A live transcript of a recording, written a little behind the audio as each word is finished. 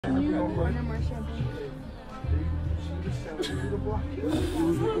Order more shampoo.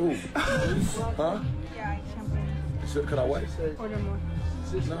 Huh? Yeah, shampoo. Could I what? Order more.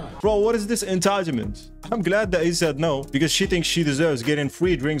 Bro, what is this entitlement? I'm glad that he said no, because she thinks she deserves getting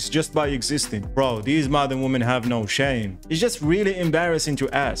free drinks just by existing. Bro, these modern women have no shame. It's just really embarrassing to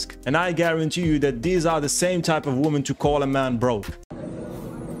ask. And I guarantee you that these are the same type of women to call a man broke.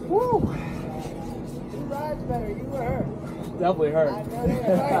 Woo! Who rides better, you or her? Definitely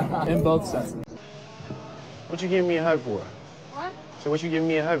her. In both senses. What you giving me a hug for? What? So what you giving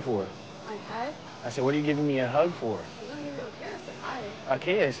me a hug for? My head? I said, what are you giving me a hug for? I'm gonna give you a kiss. Hi. A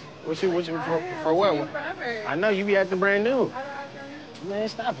kiss? What you Hi, for what? I'll see you forever. I know you be acting brand new. How do I act on you? Man,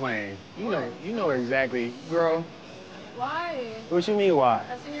 stop playing. You know exactly, girl. Why? What you mean why?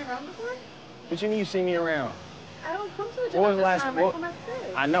 I've seen you around before? What you mean you see me around? I don't come to the gym What was the all last? time. I come after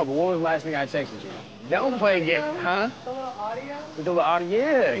this. I know, but what was the last thing I texted you? Don't play games, huh? The little audio? The little audio,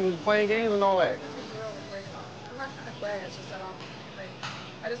 yeah. He was playing games and all that. I'm not trying to play. It's just that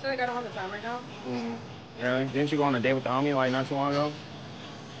I just feel like I don't have the time right now. Mm-hmm. Really? Didn't you go on a date with the homie like not too long ago?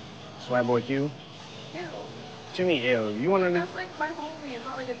 Swag boy Q? Ew. What you mean, ew? You wanna know? That's like my homie. It's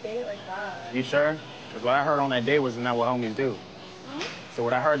not like a date like that. You sure? Because what I heard on that date was not what homies do. Hmm? So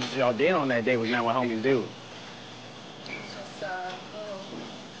what I heard that y'all did on that date was not what homies do. It's just a little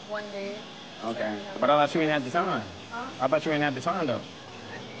one day. Okay. But I thought you didn't have the time. Huh? I thought you didn't have the time though.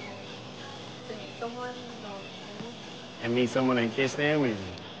 I mean, to meet someone, no. And meet someone and kiss them and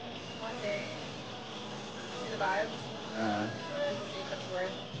One day. See the vibes. And see if it's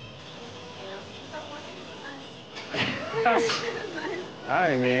worth, you know, all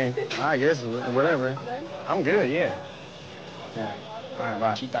right, man. I guess whatever. I'm good, yeah. Yeah. All right,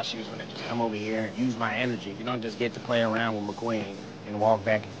 bye. She thought she was gonna just come over here and use my energy. You don't just get to play around with McQueen and walk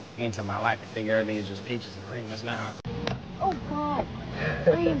back into my life and think everything is just peaches and cream. That's not how. oh, God. I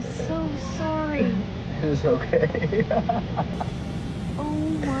am so sorry. It's okay. Oh,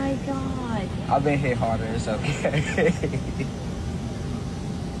 my God. I've been hit harder, it's okay.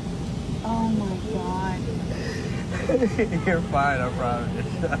 Oh, my God. You're fine, I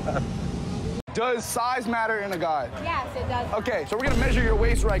promise. Does size matter in a guy? Yes, it does. Okay, so we're gonna measure your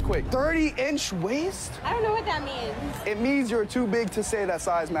waist right quick. 30-inch waist? I don't know what that means. It means you're too big to say that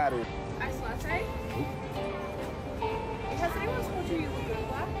size matters. Ice latte? Has anyone told you you look good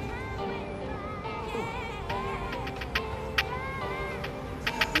black?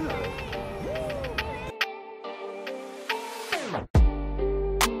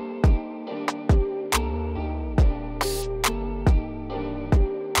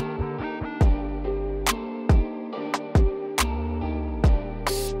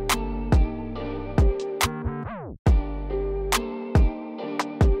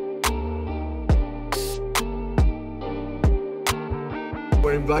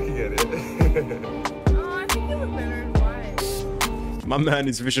 Wearing black again. Oh, I think you look better in white. My man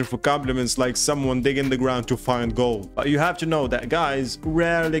is fishing for compliments like someone digging the ground to find gold. But you have to know that guys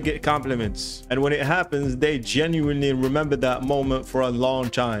rarely get compliments. And when it happens, they genuinely remember that moment for a long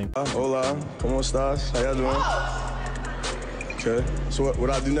time. Hola, ¿cómo estás? How y'all doing? Okay, so what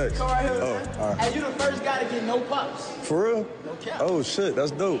I do next? Come right here. Oh, all right. And you the first guy to get no pops. For real? No cap. Oh shit,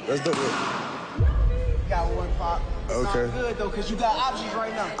 that's dope. That's dope. You got one pop. It's Okay. all good though, cause you got options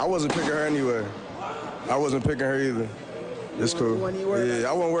right now. I wasn't picking her anyway. I wasn't picking her either. It's cool. You wasn't even worried Yeah,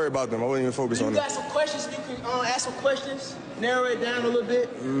 I wasn't worried about them. I wasn't even focused You on got them. some questions, you can ask some questions, narrow it down a little bit.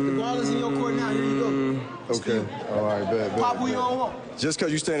 The ball is in your court now, here you go. Okay. All right, bet. Pop who you don't want. Just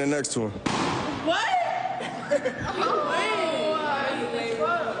because you standing next to him. What?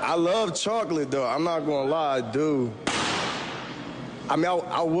 I love chocolate though. I'm not gonna lie, I do. I mean,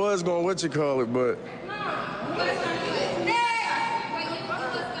 I was going what you call it, but.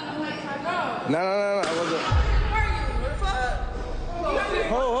 No, I wasn't.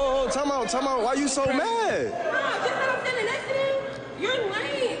 Ho, time out. Why you so mad?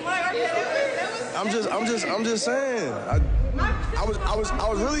 I'm just saying. I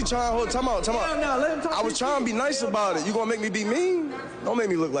was really trying. Time out. I was trying to be nice about it. You gonna make me be mean? Don't make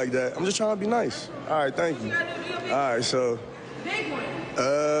me look like that. I'm just trying to be nice. All right, thank you. All right, so.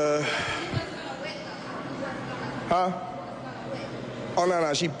 Huh? Oh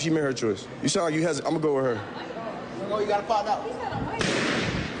no, she made her choice. You sound like you hesitate. I'm gonna go with her. No, you gotta pop out.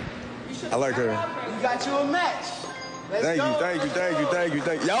 I like her. You got you a match. Let's go. Thank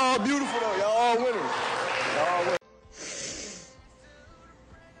you. Y'all all beautiful though. Y'all all winners.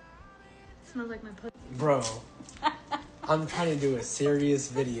 Smells like my pussy. Bro, I'm trying to do a serious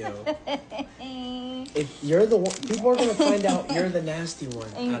video. If you're the one, people are gonna find out you're the nasty one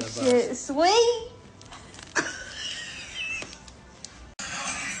out of us. Sweet.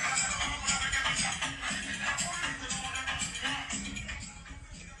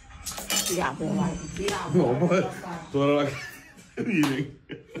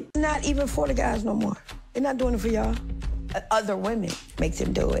 Not even for the guys no more. They're not doing it for y'all. Other women make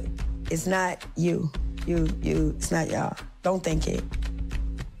them do it. It's not you. It's not y'all. Don't think it.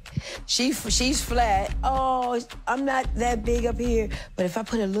 She's flat. Oh, I'm not that big up here. But if I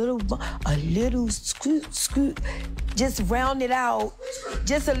put a little scoot, just round it out,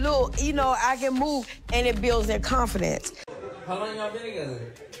 just a little, you know, I can move, and it builds their confidence. How long y'all been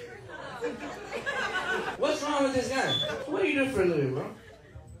together? What's wrong with this guy? What do you do for a living, bro?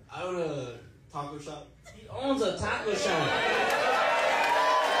 I own a taco shop. He owns a taco shop.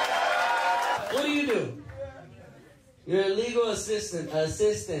 What do you do? You're a legal assistant.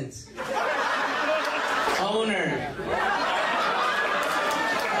 Owner.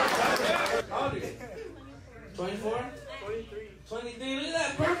 How old are you? 24? 23? Look at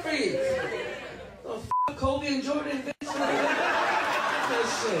that, perfect. The Kobe and Jordan, bitch. That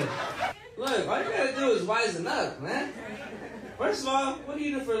shit. Look, all you gotta do is wisen up, man. First of all, what do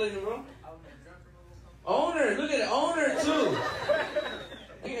you do for a living, bro? Owner. Look at it, owner too.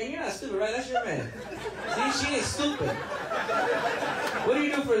 You're not stupid, right? That's your man. See, she ain't stupid. What do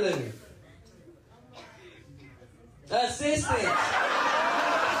you do for a living? Assistant.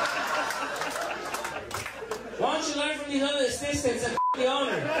 Why don't you learn from these other assistants and the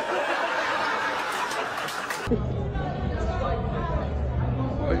owner?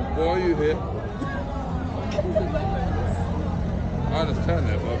 Why are you here? I understand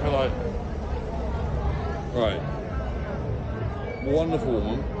that, but I feel like, right, wonderful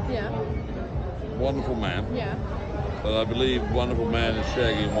woman. Yeah. Wonderful man. Yeah. But I believe wonderful man is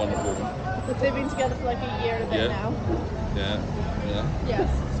Shaggy and wonderful woman. They've been together for like a year and a bit now. Yeah. Yes.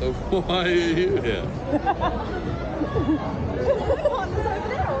 So why are you here?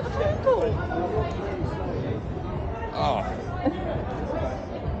 Oh.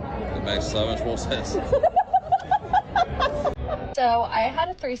 It makes so much more sense. So I had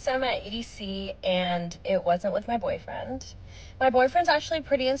a threesome at EDC and it wasn't with my boyfriend. My boyfriend's actually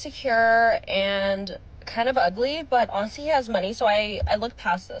pretty insecure and kind of ugly, but honestly he has money, so I look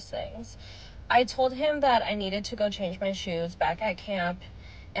past those things. I told him that I needed to go change my shoes back at camp,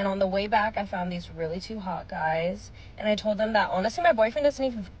 and on the way back I found these really two hot guys, and I told them that honestly my boyfriend doesn't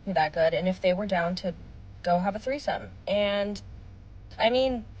even feel that good, and if they were down to go have a threesome. And I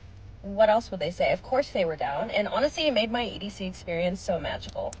mean, what else would they say? Of course they were down, and honestly it made my EDC experience so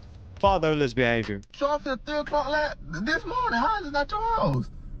magical. Fatherless behavior. Show up at 3 o'clock this morning. How is it not your house?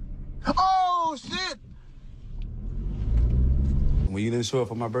 Oh, shit! When you didn't show up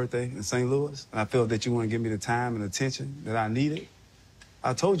for my birthday in St. Louis, and I felt that you wouldn't give me the time and attention that I needed,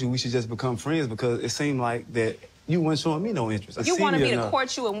 I told you we should just become friends because it seemed like that you weren't showing me no interest. You wanted me to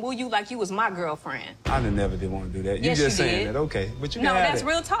court you and woo you like you was my girlfriend. I never did want to do that. Yes, you just you saying did. that, okay. But you No, can have that's that.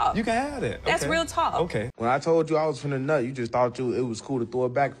 real talk. You can have that. That's okay. real talk. Okay. When I told you I was finna nut, you just thought it was cool to throw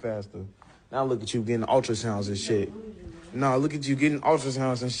it back faster. Now look at you getting ultrasounds and shit. No, look at you getting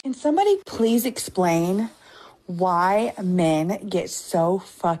ultrasounds and shit. Can somebody please explain why men get so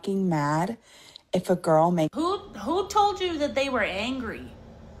fucking mad if a girl makes... Who told you that they were angry?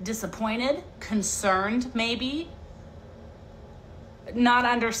 Disappointed? Concerned, maybe? Not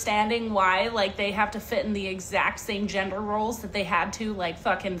understanding why, like, they have to fit in the exact same gender roles that they had to, like,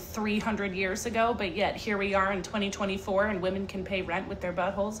 fucking 300 years ago, but yet here we are in 2024 and women can pay rent with their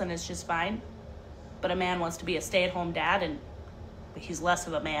buttholes and it's just fine. But a man wants to be a stay-at-home dad and he's less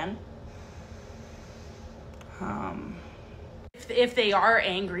of a man. If they are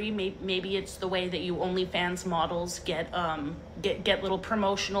angry, maybe it's the way that you OnlyFans models get little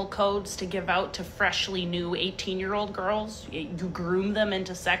promotional codes to give out to freshly new 18-year-old girls. You groom them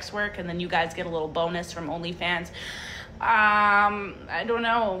into sex work, and then you guys get a little bonus from OnlyFans. I don't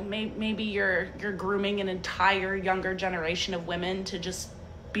know. Maybe you're grooming an entire younger generation of women to just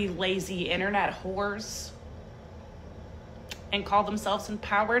be lazy internet whores and call themselves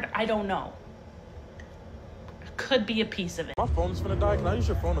empowered. I don't know. Could be a piece of it. My phone's finna die. Can I use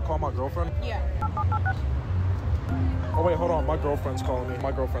your phone to call my girlfriend? Yeah. Oh wait, hold on. My girlfriend's calling me.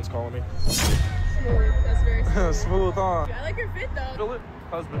 Smooth. That's very smooth. Smooth, huh? I like your fit though. Feel it?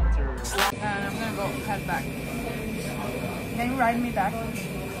 Husband material. And I'm gonna go head back. Can you ride me back?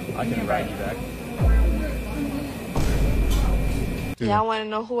 I can ride you back. Y'all wanna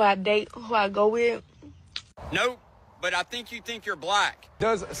know who I date, who I go with? Nope, but I think you think you're black.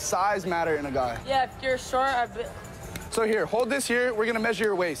 Does size matter in a guy? Yeah, if you're short, So here, hold this here. We're gonna measure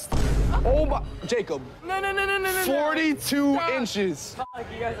your waist. Oh my, Jacob. No. 42 inches. Fuck,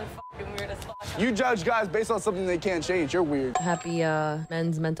 you guys are fucking weird as fuck. You judge guys based on something they can't change. You're weird. Happy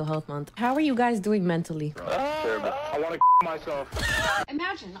Men's Mental Health Month. How are you guys doing mentally? Terrible. I want to myself.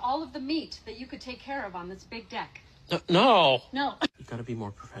 Imagine all of the meat that you could take care of on this big deck. No. No. You gotta be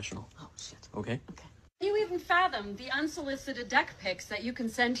more professional. Oh, shit. Okay? Okay. Can you even fathom the unsolicited deck pics that you can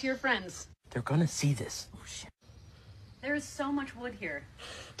send to your friends? They're gonna see this. Oh, shit. There is so much wood here.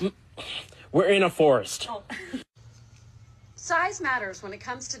 We're in a forest. Oh. Size matters when it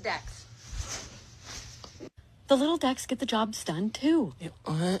comes to decks. The little decks get the jobs done, too.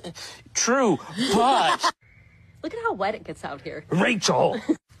 True, but... Look at how wet it gets out here. Rachel!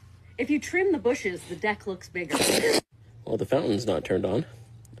 If you trim the bushes, the deck looks bigger. Well, the fountain's not turned on.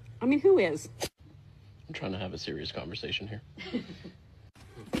 I mean, who is? I'm trying to have a serious conversation here.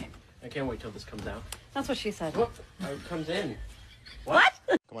 I can't wait till this comes out. That's what she said. What? It comes in. What?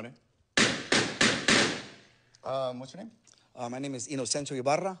 Come on in. What's your name? My name is Inocencio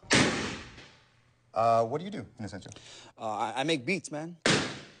Ibarra. What do you do, Inocencio? I make beats, man.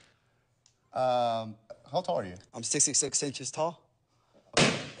 How tall are you? I'm 66 inches tall.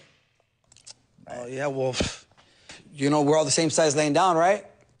 Yeah, well, you know, we're all the same size laying down, right?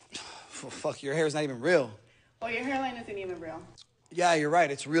 Well, fuck, your hair's not even real. Well, your hairline isn't even real. Yeah, you're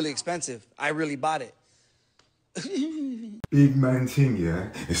right. It's really expensive. I really bought it. Big man thing, yeah?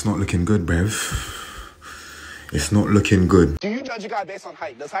 It's not looking good, bruv. It's not looking good. Do you judge a guy based on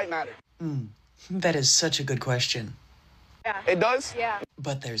height? Does height matter? That is such a good question. Yeah. It does? Yeah.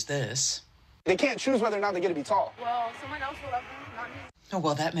 But there's this. They can't choose whether or not they get to be tall. Well, someone else will love them, not me. Oh,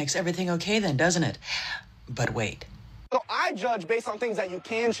 well, that makes everything okay then, doesn't it? But wait. So I judge based on things that you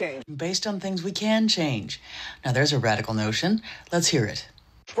can change. Based on things we can change. Now, there's a radical notion. Let's hear it.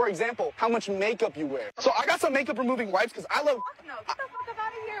 For example, how much makeup you wear. So I got some makeup removing wipes because I love... Fuck no, get the fuck up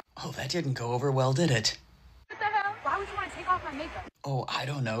out of here. Oh, that didn't go over well, did it? What the hell? Why would you want to take off my makeup? Oh, I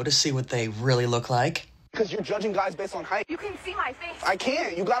don't know, to see what they really look like. Because you're judging guys based on height. You can see my face. I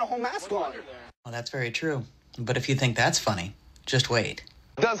can't. You got a whole mask on. Well, that's very true. But if you think that's funny, just wait.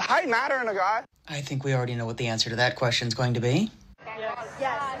 Does height matter in a guy? I think we already know what the answer to that question's going to be.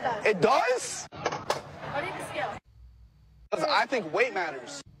 Yes, it does. What is the scale? Because I think weight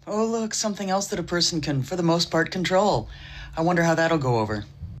matters. Oh, look, something else that a person can, for the most part, control. I wonder how that'll go over.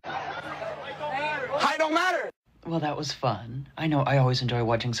 Height don't matter. Well, that was fun. I know I always enjoy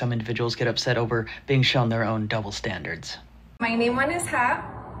watching some individuals get upset over being shown their own double standards. My name on his hat.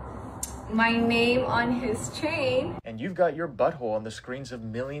 My name on his chain. And you've got your butthole on the screens of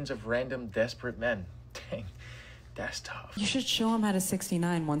millions of random desperate men. Dang, that's tough. You should show him how to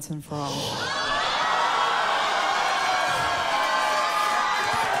 69 once and for all.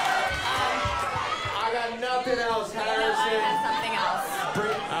 I got nothing else, Harrison. I have something else.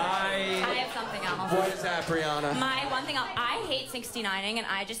 I have something else. What is that, Brianna? My one thing else, I hate 69ing, and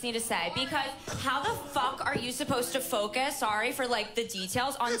I just need to say, because how the fuck are you supposed to focus, sorry for like the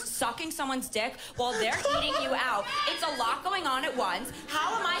details, on sucking someone's dick while they're eating you out? It's a lot going on at once.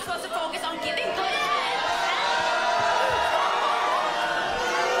 How am I supposed to focus on giving good head?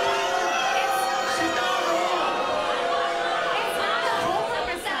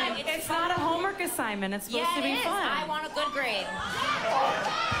 It's not a homework assignment. It's supposed to be fun. I want a good grade.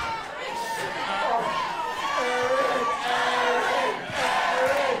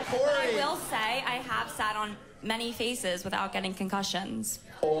 I will say I have sat on many faces without getting concussions.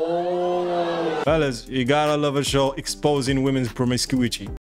 Fellas, you gotta love a show exposing women's promiscuity.